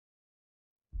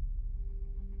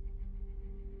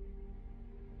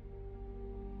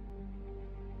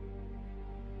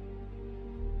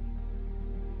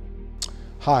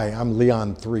Hi, I'm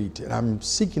Leon Threatt, and I'm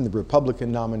seeking the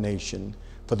Republican nomination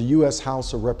for the U.S.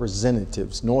 House of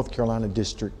Representatives, North Carolina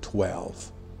District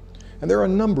 12. And there are a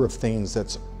number of things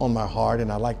that's on my heart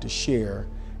and I'd like to share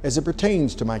as it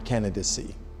pertains to my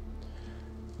candidacy.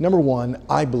 Number one,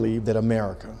 I believe that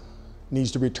America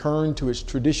needs to return to its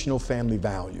traditional family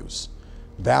values,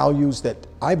 values that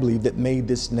I believe that made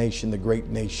this nation the great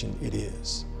nation it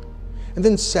is. And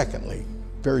then secondly,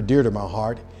 very dear to my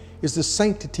heart, is the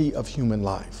sanctity of human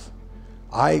life.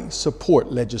 I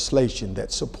support legislation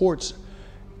that supports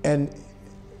and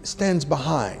stands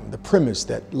behind the premise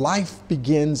that life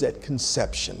begins at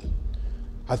conception.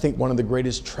 I think one of the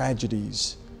greatest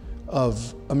tragedies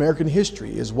of American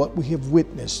history is what we have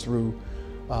witnessed through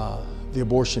the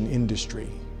abortion industry.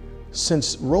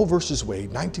 Since Roe versus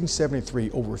Wade, 1973,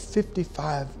 over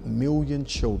 55 million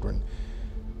children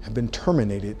have been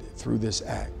terminated through this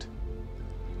act.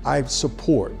 I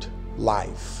support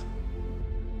life.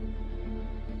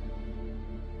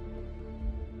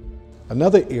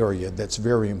 Another area that's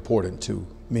very important to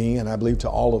me, and I believe to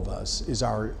all of us, is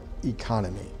our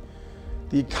economy.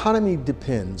 The economy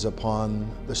depends upon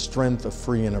the strength of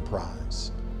free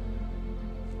enterprise,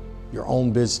 your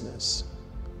own business,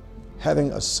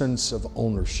 having a sense of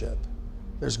ownership.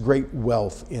 There's great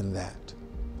wealth in that.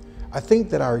 I think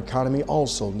that our economy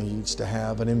also needs to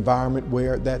have an environment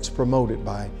where that's promoted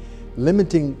by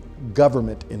limiting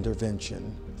government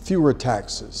intervention, fewer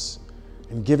taxes,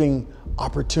 and giving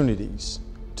opportunities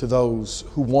to those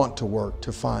who want to work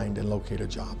to find and locate a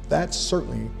job. That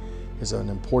certainly is an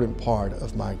important part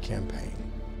of my campaign.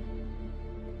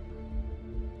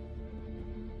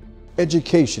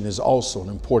 Education is also an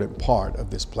important part of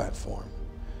this platform.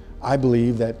 I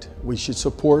believe that we should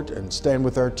support and stand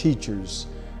with our teachers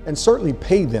and certainly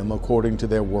pay them according to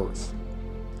their worth.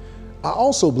 I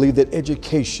also believe that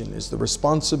education is the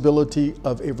responsibility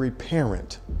of every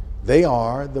parent. They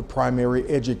are the primary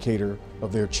educator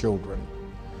of their children.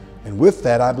 And with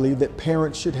that, I believe that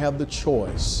parents should have the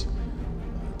choice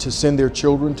to send their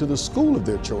children to the school of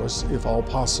their choice, if all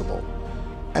possible,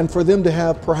 and for them to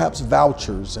have perhaps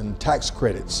vouchers and tax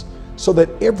credits so that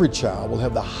every child will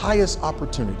have the highest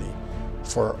opportunity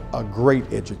for a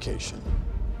great education.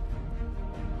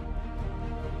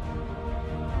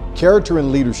 Character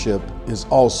and leadership is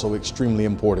also extremely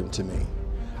important to me.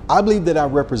 I believe that our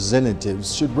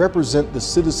representatives should represent the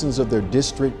citizens of their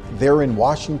district there in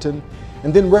Washington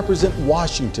and then represent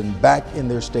Washington back in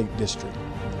their state district.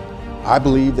 I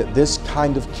believe that this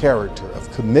kind of character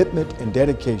of commitment and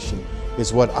dedication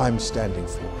is what I'm standing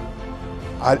for.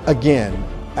 I again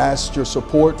ask your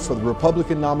support for the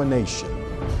Republican nomination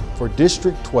for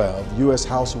District 12, U.S.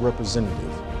 House of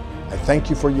Representatives. I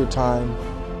thank you for your time,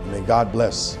 and may God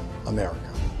bless America.